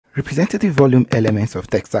Representative volume elements of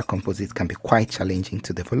textile composites can be quite challenging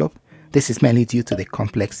to develop. This is mainly due to the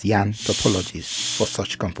complex yarn topologies for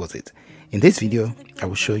such composites. In this video, I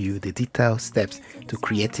will show you the detailed steps to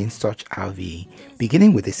creating such RVE,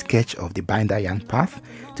 beginning with a sketch of the binder yarn path,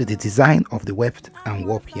 to the design of the weft and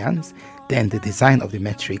warp yarns, then the design of the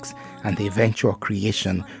metrics, and the eventual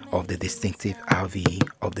creation of the distinctive RVE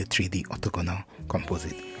of the 3D orthogonal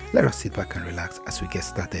composite. Let us sit back and relax as we get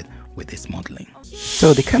started with this modeling.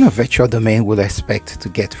 So the kind of virtual domain we'll expect to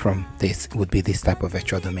get from this would be this type of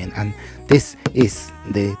virtual domain, and this is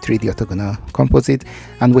the 3D orthogonal composite,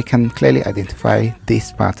 and we can clearly identify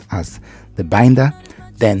this part as the binder,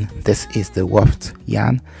 then this is the weft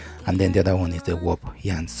yarn, and then the other one is the warp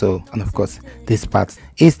yarn. So, and of course this part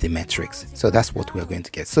is the metrics. So that's what we're going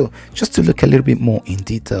to get. So just to look a little bit more in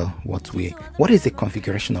detail, what is the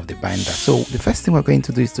configuration of the binder? So the first thing we're going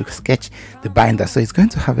to do is to sketch the binder. So it's going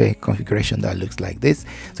to have a configuration that looks like this.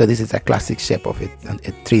 So this is a classic shape of a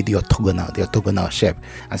 3D orthogonal, the orthogonal shape,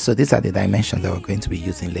 and so these are the dimensions that we're going to be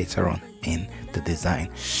using later on in the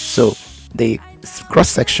design. So the cross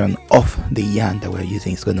section of the yarn that we're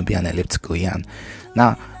using is going to be an elliptical yarn.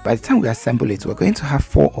 Now by the time we assemble it, we're going to have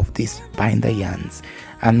 4 of these binder yarns,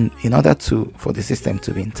 and in order for the system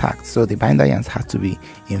to be intact, so the binder yarns have to be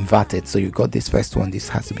inverted. So you got this first one, this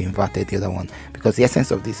has to be inverted, the other one, because the essence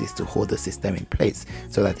of this is to hold the system in place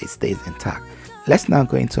so that it stays intact. Let's now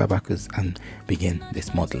go into ABAQUS and begin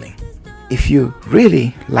this modeling. If you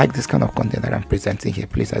really like this kind of content that I'm presenting here,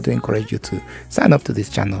 please, I do encourage you to sign up to this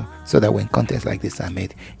channel so that when contents like this are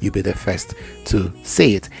made, you'll be the first to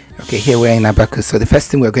see it. Okay, here we're in ABAQUS. So the first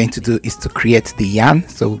thing we're going to do is to create the yarn.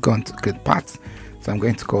 So we're going to create parts. So I'm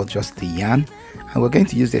going to call just the yarn, and we're going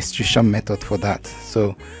to use the extrusion method for that.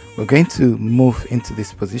 So we're going to move into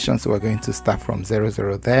this position. So we're going to start from 0,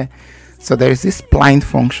 0 there. So there is this spline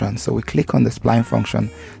function. So we click on the spline function.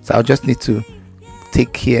 So I'll just need to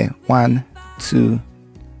take here 1, 2,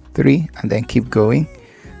 3, and then keep going.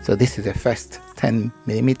 So this is the first 10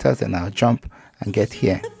 millimeters, and I'll jump and get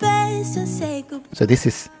here. So this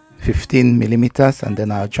is 15 millimeters, and then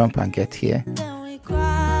I'll jump and get here.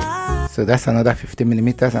 So that's another 15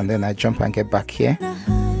 millimeters, and then I jump and get back here.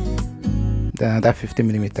 Then another 15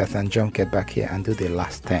 millimeters and jump, get back here, and do the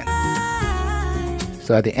last 10.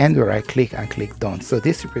 So at the end we right click and click done. So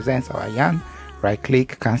this represents our yarn. Right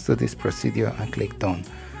click, cancel this procedure, and click done.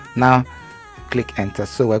 Now click enter.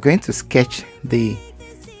 So we're going to sketch the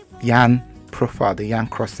yarn profile, the yarn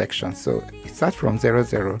cross section. So it starts from 0,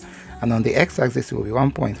 0, and on the x-axis it will be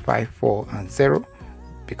 1.54 and 0,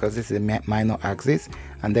 because this is a minor axis,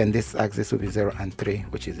 and then this axis will be 0 and 3,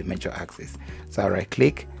 which is the major axis. So I'll right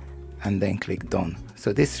click and then click done.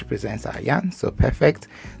 So this represents our yarn. So perfect.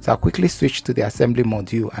 So I'll quickly switch to the assembly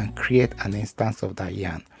module and create an instance of that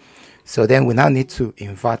yarn. So then we now need to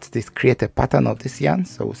invert this, create a pattern of this yarn.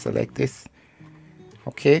 So we'll select this.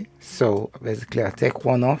 Okay, so basically I'll take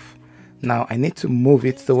one off. Now I need to move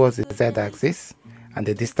it towards the z-axis, and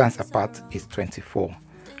the distance apart is 24,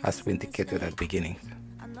 as we indicated at the beginning.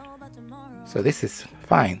 So this is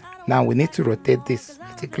fine. Now we need to rotate this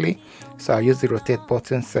vertically. So I'll use the rotate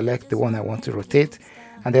button, select the one I want to rotate,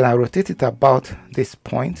 and then I'll rotate it about this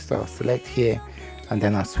point. So I'll select here, and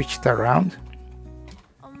then I'll switch it around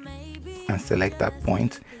and select that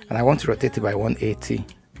point, and I want to rotate it by 180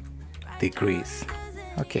 degrees.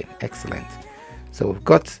 Okay, excellent. So we've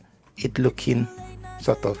got it looking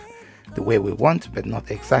sort of the way we want, but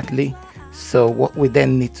not exactly. So what we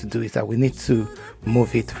then need to do is that we need to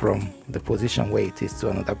move it from the position where it is to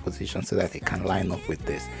another position so that it can line up with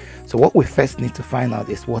this. So what we first need to find out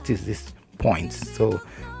is what is this point. So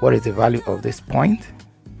what is the value of this point?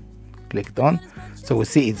 Click done. So we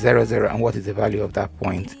see it's 0, 0, and what is the value of that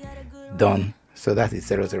point? Done. So that is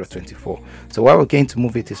 0, 0, 24. So where we're going to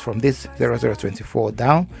move it is from this 0, 0, 24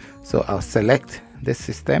 down. So I'll select this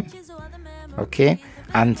system. Okay,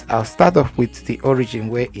 and I'll start off with the origin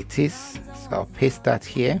where it is. So I'll paste that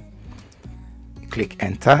here, click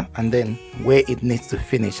enter, and then where it needs to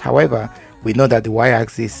finish. However, we know that the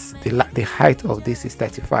y-axis, the height of this is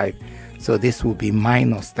 35, so this will be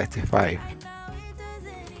minus 35.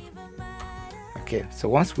 Okay, so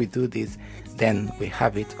once we do this, then we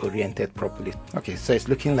have it oriented properly. Okay, so it's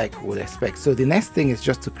looking like we would expect. So the next thing is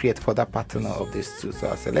just to create further pattern of these two. So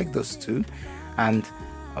I'll select those two, and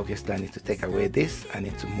obviously I need to take away this. I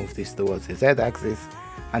need to move this towards the z-axis,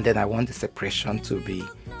 and then I want the separation to be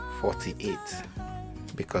 48,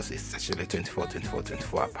 because it's actually 24, 24,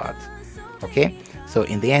 24 apart. Okay, so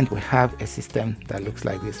in the end we have a system that looks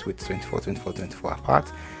like this with 24, 24, 24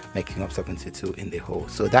 apart, making up 72 in the whole.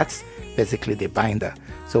 So that's basically the binder.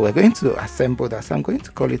 So we're going to assemble that. So I'm going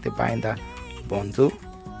to call it the binder bundle,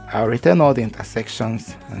 I'll return all the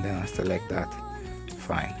intersections and then I'll select that.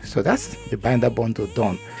 Fine. So that's the binder bundle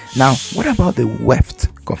done. Now, what about the weft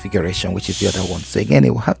configuration, which is the other one? So again, it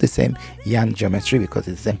will have the same yarn geometry because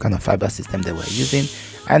it's the same kind of fiber system that we're using,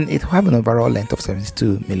 and it will have an overall length of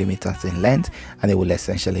 72 millimeters in length, and it will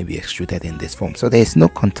essentially be extruded in this form. So there is no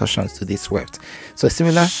contortions to this weft. So a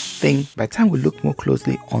similar thing by the time we look more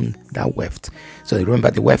closely on that weft. So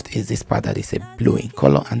remember, the weft is this part that is a blue in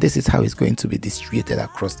color, and this is how it's going to be distributed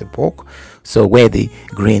across the bulk. So where the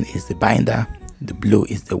green is the binder, the blue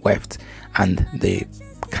is the weft, and the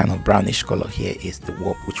kind of brownish color here is the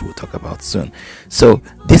warp, which we'll talk about soon. So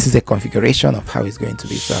this is a configuration of how it's going to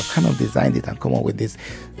be. So I've kind of designed it and come up with this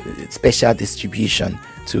special distribution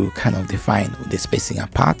to kind of define the spacing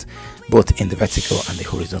apart, both in the vertical and the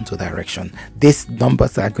horizontal direction. These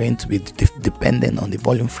numbers are going to be dependent on the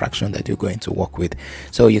volume fraction that you're going to work with.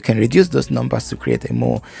 So you can reduce those numbers to create a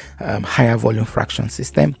more higher volume fraction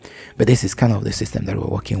system, but this is kind of the system that we're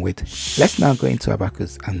working with. Let's now go into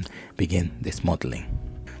ABAQUS and begin this modeling.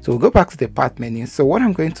 So we'll go back to the part menu. So what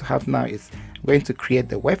I'm going to have now is I'm going to create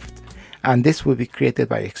the weft, and this will be created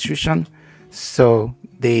by extrusion. So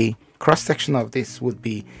the cross section of this would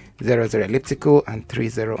be 0, 0 elliptical and 3,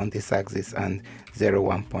 0 on this axis, and 0,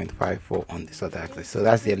 1.54 on this other axis. So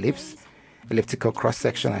that's the elliptical cross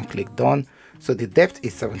section, and click done. So the depth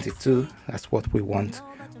is 72. That's what we want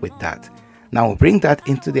with that. Now we'll bring that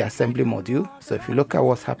into the assembly module. So if you look at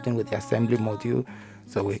what's happening with the assembly module,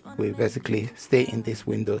 so we basically stay in this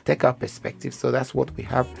window, take our perspective. So that's what we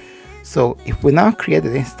have. So if we now create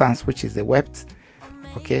the instance, which is the weft,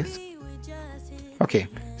 okay,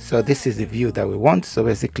 so this is the view that we want. So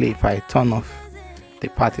basically, if I turn off the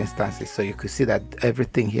part instances, so you could see that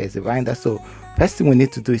everything here is a binder. So first thing we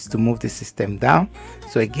need to do is to move the system down.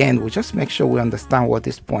 So again, we just make sure we understand what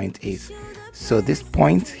this point is. So this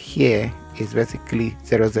point here is basically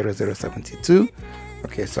 00072.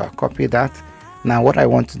 Okay, so I'll copy that. Now what I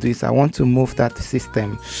want to do is I want to move that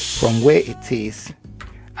system from where it is,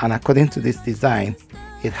 and according to this design,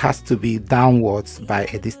 it has to be downwards by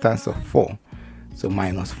a distance of 4, so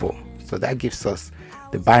 -4. So that gives us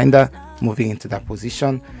the binder moving into that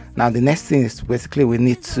position. Now the next thing is basically we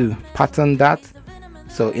need to pattern that.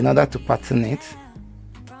 So in order to pattern it,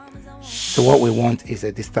 so what we want is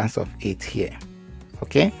a distance of 8 here.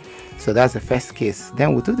 Okay, so that's the first case.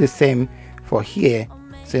 Then we'll do the same for here.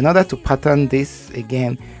 So in order to pattern this,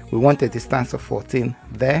 again, we want a distance of 14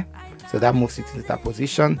 there. So that moves it into that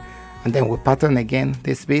position. And then we'll pattern again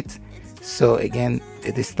this bit. So again,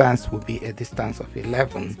 the distance will be a distance of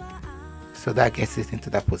 11. So that gets it into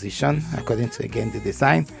that position according to, again, the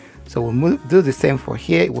design. So we'll do the same for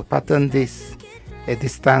here. We'll pattern this a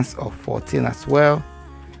distance of 14 as well.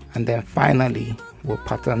 And then finally, we'll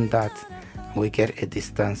pattern that and we get a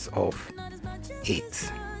distance of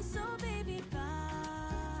 8.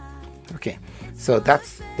 Okay, so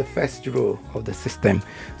that's the first row of the system.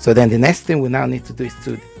 So then the next thing we now need to do is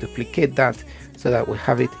to duplicate that so that we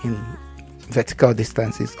have it in vertical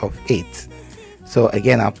distances of 8. So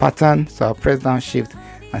again, I'll pattern, so I'll press down shift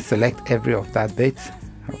and select every of that bit.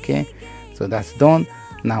 Okay, so that's done.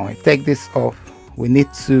 Now I take this off. We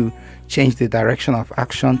need to change the direction of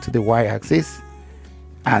action to the y-axis,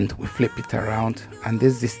 and we flip it around, and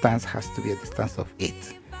this distance has to be a distance of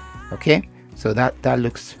 8. Okay, so that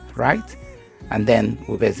looks right, and then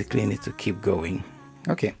we basically need to keep going.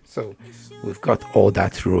 Okay, so we've got all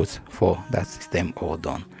that rows for that system all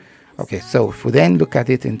done. Okay, so if we then look at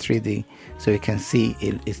it in 3D, so you can see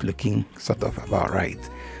it's looking sort of about right.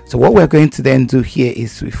 So what we're going to then do here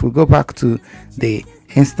is, if we go back to the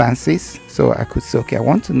instances, so I could say, okay, I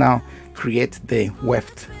want to now create the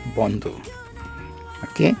weft bundle.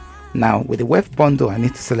 Okay, now with the weft bundle, I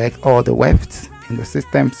need to select all the wefts in the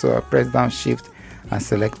system. So I press down shift and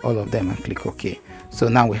select all of them and click OK. So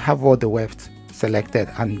now we have all the wefts selected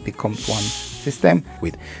and becomes one system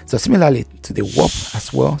with. So similarly to the warp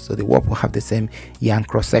as well, so the warp will have the same yarn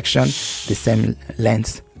cross section, the same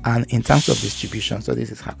length, and in terms of distribution, so this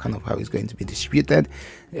is how it's going to be distributed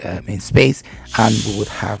in space, and we would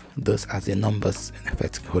have those as the numbers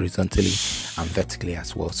horizontally and vertically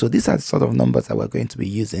as well. So these are the sort of numbers that we're going to be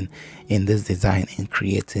using in this design in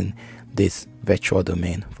creating this virtual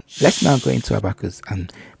domain. Let's now go into ABAQUS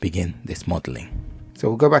and begin this modeling. So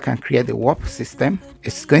we'll go back and create the warp system.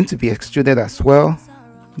 It's going to be extruded as well.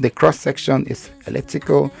 The cross section is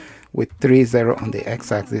elliptical with 3, 0 on the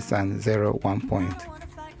x-axis and 0,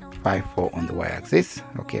 1.54 on the y-axis.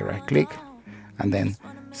 Okay, right click, and then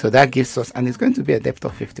so that gives us, and it's going to be a depth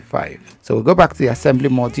of 55. So we'll go back to the assembly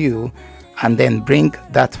module and then bring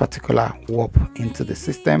that particular warp into the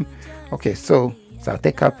system. Okay, so I'll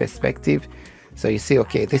take our perspective. So you see,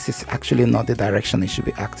 okay, this is actually not the direction it should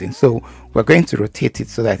be acting. So we're going to rotate it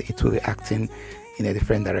so that it will be acting in a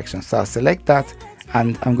different direction. So I'll select that,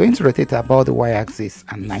 and I'm going to rotate about the y-axis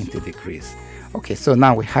and 90 degrees. Okay, so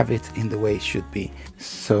now we have it in the way it should be.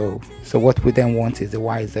 So what we then want is the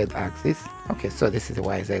YZ axis. Okay, so this is the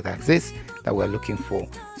YZ axis that we're looking for.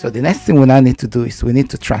 So the next thing we now need to do is we need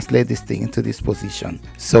to translate this thing into this position.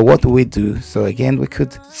 So what do we do? So again, we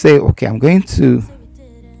could say, okay, I'm going to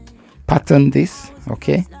pattern this.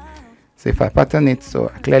 Okay, so if I pattern it, so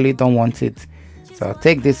I clearly don't want it, so I'll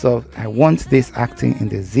take this off. I want this acting in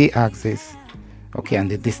the Z axis. Okay, and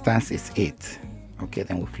the distance is 8. Okay,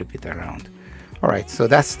 then we'll flip it around. All right, so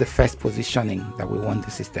that's the first positioning that we want the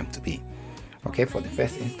system to be. Okay, for the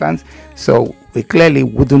first instance. So we clearly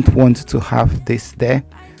wouldn't want to have this there,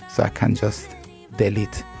 so I can just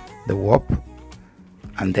delete the warp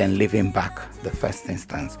and then leaving back the first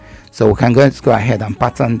instance. So we can go ahead and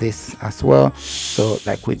pattern this as well, so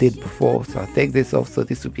like we did before. So I'll take this off, so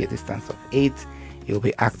this will be a distance of 8. It will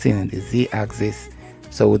be acting in the Z axis.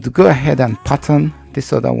 So we'll go ahead and pattern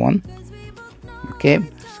this other one. Okay,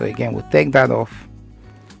 so again, we'll take that off,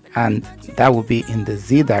 and that will be in the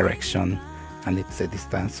Z direction, and it's a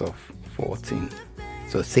distance of 14,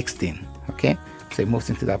 so 16. Okay, so it moves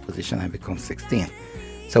into that position and becomes 16.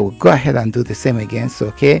 So we'll go ahead and do the same again. So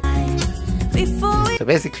okay, so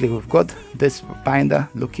basically we've got this binder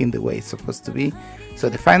looking the way it's supposed to be. So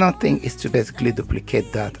the final thing is to basically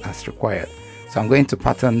duplicate that as required. So I'm going to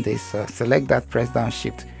pattern this, select that, press down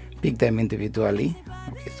shift, pick them individually.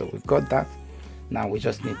 Okay, so we've got that. Now we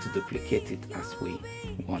just need to duplicate it as we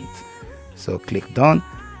want. So click done.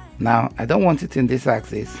 Now I don't want it in this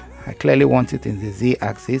axis, I clearly want it in the Z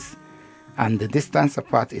axis, and the distance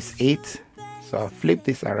apart is 8. So I'll flip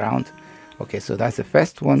this around. Okay, so that's the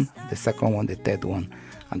first one, the second one, the third one,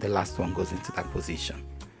 and the last one goes into that position.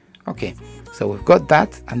 Okay, so we've got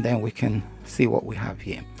that, and then we can see what we have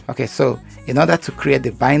here. Okay, so in order to create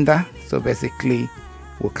the binder, so basically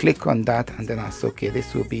we'll click on that, and then I'll say, okay,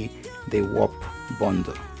 this will be the warp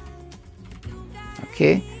bundle.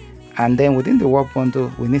 Okay, and then within the warp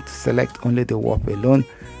bundle we need to select only the warp alone.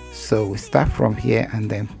 So we start from here and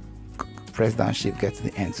then press down shift, get to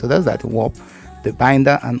the end. So those are the warp, the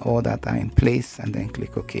binder and all that are in place, and then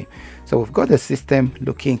click OK. So we've got the system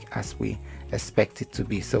looking as we expect it to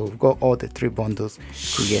be. So we've got all the 3 bundles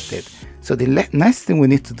created. So the next thing we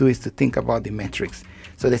need to do is to think about the metrics.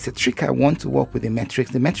 So there's a trick. I want to work with the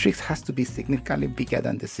metrics. The metrics has to be significantly bigger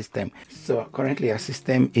than the system. So currently our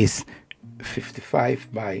system is 55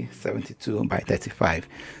 by 72 by 35.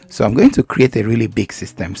 So I'm going to create a really big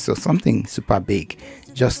system. So something super big,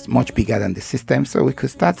 just much bigger than the system. So we could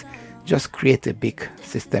start, just create a big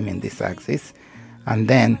system in this axis, and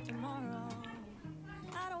then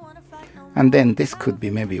this could be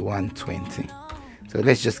maybe 120. So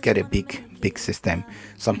let's just get a big system,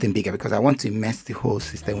 something bigger, because I want to immerse the whole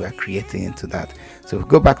system we are creating into that. So we'll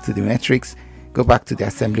go back to the metrics, go back to the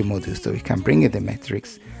assembly module, so we can bring in the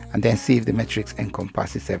metrics and then see if the metrics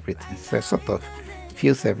encompasses everything. So it sort of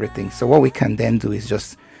fills everything. So what we can then do is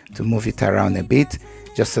just to move it around a bit,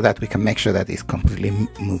 just so that we can make sure that it's completely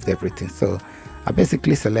moved everything. So I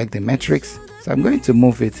basically select the metrics. So I'm going to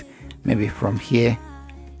move it maybe from here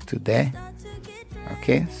to there.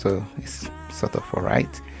 Okay, so it's sort of all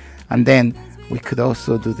right. And then we could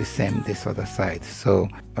also do the same this other side. So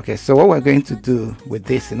okay, so what we're going to do with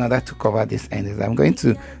this in order to cover this end is I'm going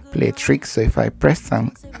to play a trick. So if I press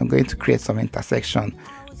some, I'm going to create some intersection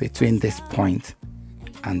between this point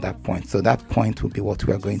and that point. So that point will be what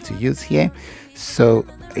we are going to use here. So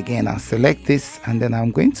again, I'll select this, and then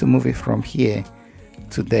I'm going to move it from here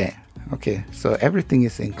to there. Okay, so everything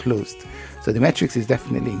is enclosed. So the matrix is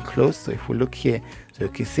definitely enclosed. So if we look here, so you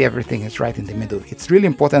can see everything is right in the middle. It's really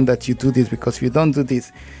important that you do this, because if you don't do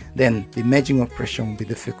this, then the merging operation will be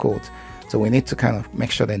difficult. So we need to kind of make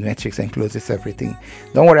sure that the matrix encloses everything.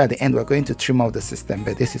 Don't worry, at the end we're going to trim out the system,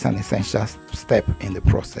 but this is an essential step in the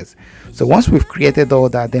process. So once we've created all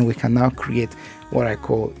that, then we can now create what I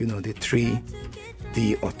call, the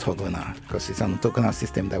 3D orthogonal, because it's an orthogonal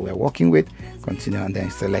system that we're working with. Continue, and then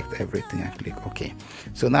select everything and click OK.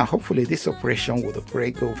 So now hopefully this operation would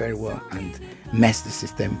go very well and mess the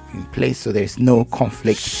system in place, so there is no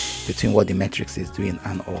conflict between what the matrix is doing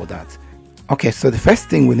and all that. Okay, so the first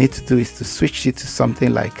thing we need to do is to switch it to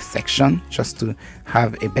something like section, just to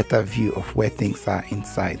have a better view of where things are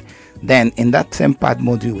inside. Then in that same part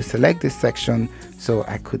module, we select this section, so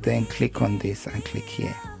I could then click on this and click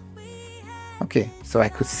here. Okay, so I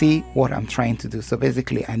could see what I'm trying to do. So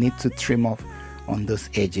basically I need to trim off on those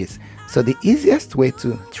edges. So the easiest way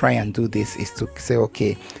to try and do this is to say,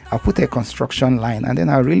 okay, I'll put a construction line, and then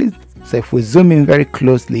I'll really So if we zoom in very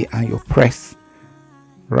closely and you press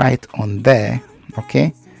right on there,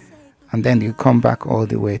 okay, and then you come back all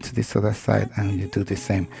the way to this other side and you do the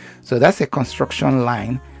same. So that's a construction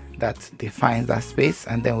line that defines that space,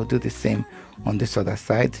 and then we'll do the same on this other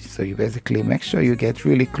side. So you basically make sure you get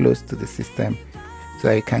really close to the system so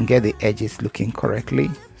that you can get the edges looking correctly.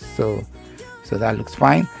 So that looks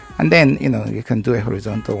fine, and then you can do a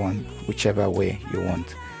horizontal one whichever way you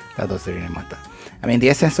want. That doesn't really matter. I mean, the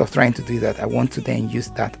essence of trying to do that, I want to then use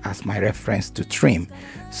that as my reference to trim.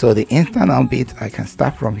 So the internal bit, I can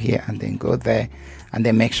start from here and then go there, and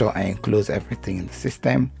then make sure I enclose everything in the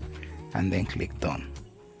system, and then click done.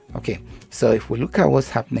 Okay, so if we look at what's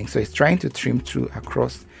happening, so it's trying to trim through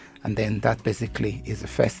across, and then that basically is the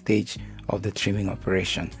first stage of the trimming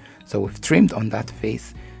operation. So we've trimmed on that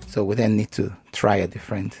face, so we then need to try a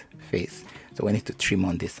different face. So we need to trim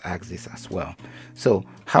on this axis as well. So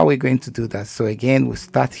how are we going to do that? So again, we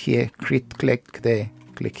start here, click there,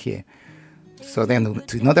 click here. So then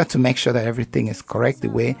in order to make sure that everything is correct the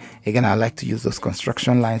way, again, I like to use those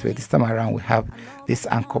construction lines, where this time around we have these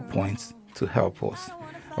anchor points to help us.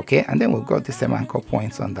 Okay, and then we've got the same anchor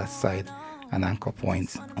points on that side and anchor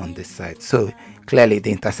points on this side. So clearly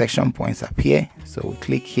the intersection points appear. So we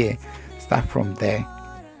click here, start from there,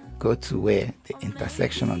 go to where the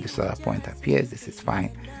intersection on this other point appears. This is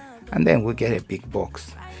fine, and then we'll get a big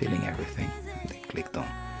box filling everything, and then click done.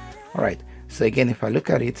 All right, so again, if I look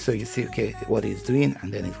at it, so you see, okay, what it's doing,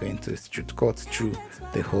 and then it's going to cut through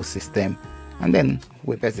the whole system, and then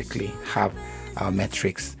we basically have our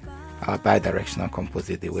metrics, our bi-directional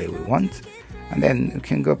composite the way we want. And then we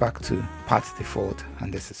can go back to part default,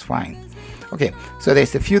 and this is fine. Okay, so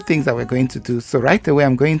there's a few things that we're going to do. So right away,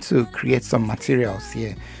 I'm going to create some materials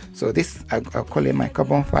here. So this, I'll call it my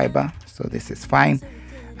carbon fiber. So this is fine.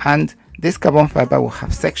 And this carbon fiber will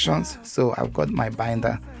have sections. So I've got my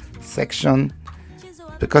binder section.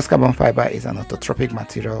 Because carbon fiber is an orthotropic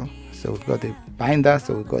material, so we've got the binder,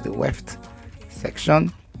 so we've got the weft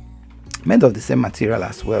section, made of the same material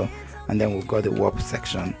as well. And then we've got the warp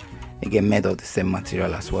section, again made of the same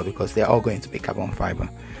material as well, because they're all going to be carbon fiber.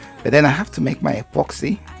 But then I have to make my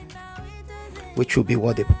epoxy, which will be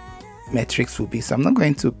what the matrix will be. So I'm not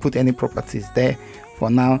going to put any properties there for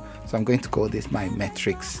now, so I'm going to call this my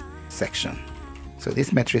matrix section. So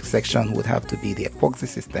this matrix section would have to be the epoxy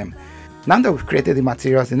system. Now that we've created the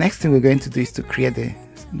materials, the next thing we're going to do is to create the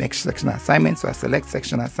next section assignment. So I select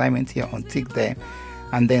section assignment here, untick there,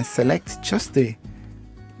 and then select just the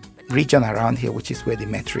region around here, which is where the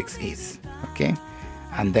matrix is. Okay,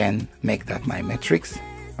 and then make that my matrix.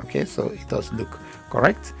 Okay, so it does look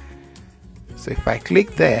correct. So if I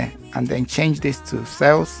click there and then change this to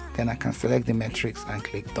cells, then I can select the matrix and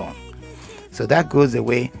click done. So that goes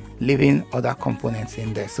away, leaving other components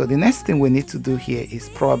in there. So the next thing we need to do here is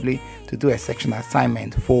probably to do a section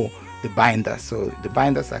assignment for the binder. So the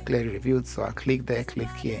binders are clearly reviewed, so I'll click there, click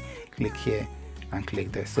here, and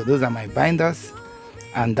click there. So those are my binders,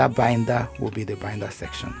 and that binder will be the binder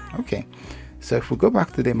section. Okay, so if we go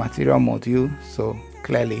back to the material module, so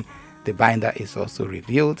clearly the binder is also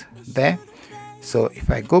revealed there. So if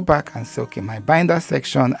I go back and say, okay, my binder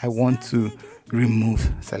section, I want to remove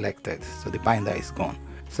selected, so the binder is gone.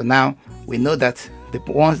 So now we know that the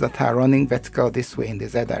ones that are running vertical this way in the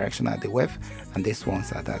Z direction are the weft, and these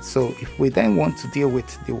ones are that. So if we then want to deal with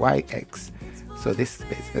the YX, so this is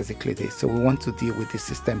basically this. So we want to deal with the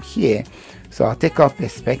system here. So I'll take out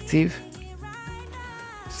perspective.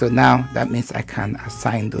 So now that means I can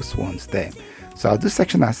assign those ones there. So I'll do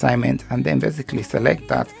section assignment, and then basically select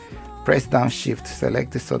that, press down shift,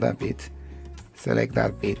 select this other bit, select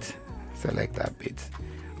that bit, select that bit.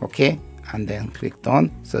 Okay, and then click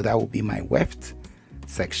done. So that will be my weft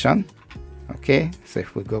section. Okay, so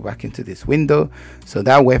if we go back into this window, so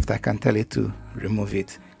that weft, I can tell it to remove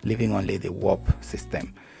it, leaving only the warp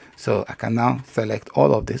system. So I can now select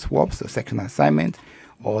all of this warp, so section assignment,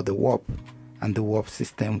 or the warp, and the warp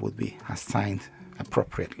system would be assigned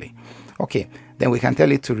appropriately. Okay, then we can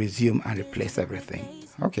tell it to resume and replace everything.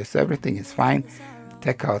 Okay, so everything is fine.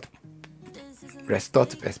 Take out, restore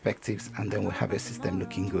to perspectives, and then we have a system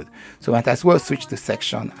looking good. So we might as well switch to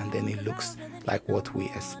section, and then it looks like what we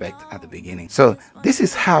expect at the beginning. So this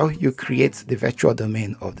is how you create the virtual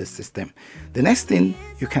domain of the system. The next thing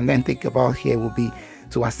you can then think about here will be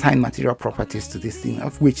to assign material properties to this thing,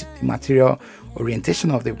 of which the material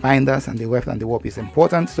orientation of the binders and the weft and the warp is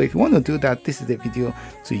important. So if you want to do that, this is the video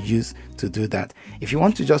to use to do that. If you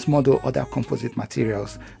want to just model other composite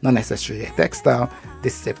materials, not necessarily a textile,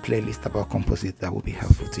 this is a playlist about composite that will be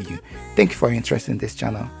helpful to you. Thank you for your interest in this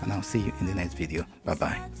channel, and I'll see you in the next video. Bye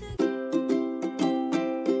bye.